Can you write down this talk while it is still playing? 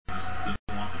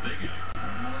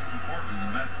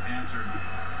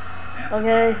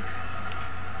Okay,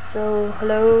 so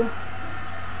hello,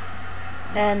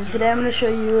 and today I'm going to show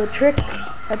you a trick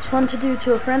that's fun to do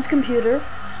to a friend's computer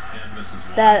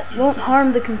that won't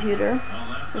harm the computer,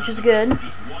 which is good,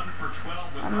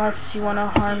 unless you want to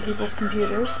harm people's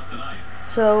computers.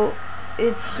 So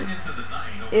it's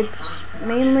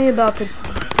mainly about the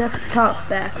desktop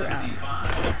background,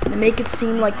 to make it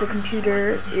seem like the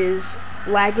computer is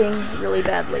lagging really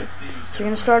badly. So you're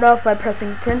going to start off by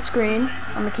pressing print screen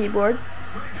on the keyboard,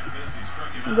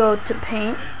 go to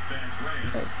paint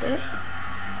right there,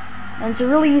 and it's a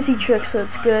really easy trick, so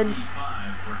it's good.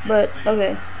 But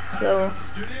okay, so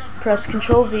press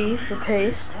Control V for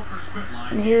paste,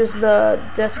 and here's the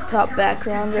desktop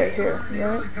background right here,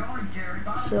 right?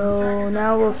 So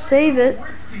now we'll save it.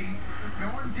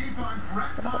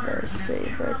 There's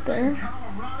save right there.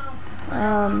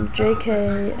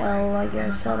 JKL, I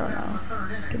guess, I don't know.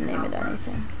 You can name it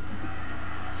anything.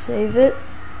 Save it.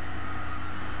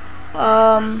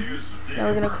 Now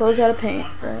we're gonna close out of paint,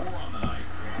 right?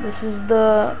 This is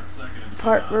the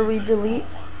part where we delete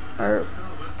or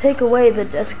take away the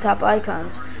desktop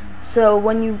icons. So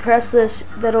when you press this,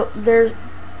 they're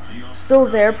still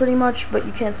there pretty much, but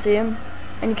you can't see them,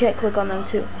 and you can't click on them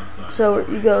too. So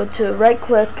you go to right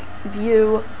click,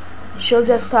 view, show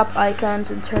desktop icons,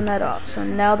 and turn that off. So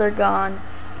now they're gone,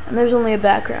 and there's only a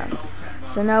background.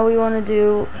 So now what we want to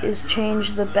do is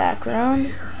change the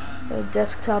background, the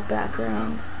desktop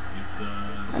background.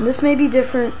 And this may be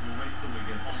different,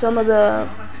 some of the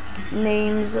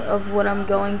names of what I'm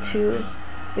going to,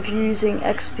 if you're using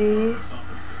XP,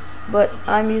 but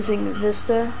I'm using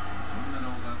Vista.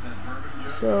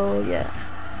 So yeah,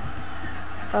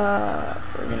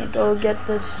 we're gonna go get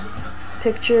this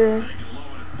picture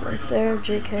right there,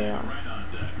 JKL.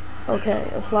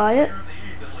 Okay, apply it,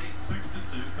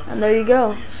 and there you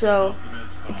go. So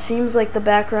it seems like the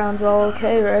background's all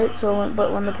okay, right?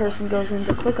 But when the person goes in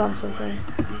to click on something,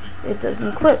 it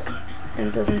doesn't click, and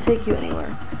it doesn't take you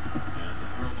anywhere,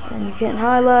 and you can't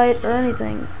highlight or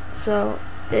anything. So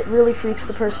it really freaks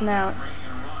the person out,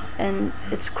 and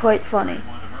it's quite funny.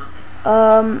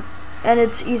 And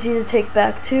it's easy to take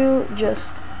back too.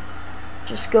 Just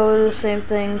go to the same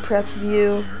thing, press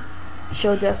view,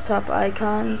 show desktop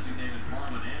icons.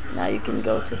 Now you can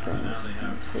go to things,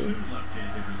 see?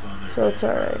 So it's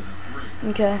alright.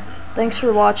 Okay, thanks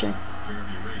for watching.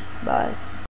 Bye.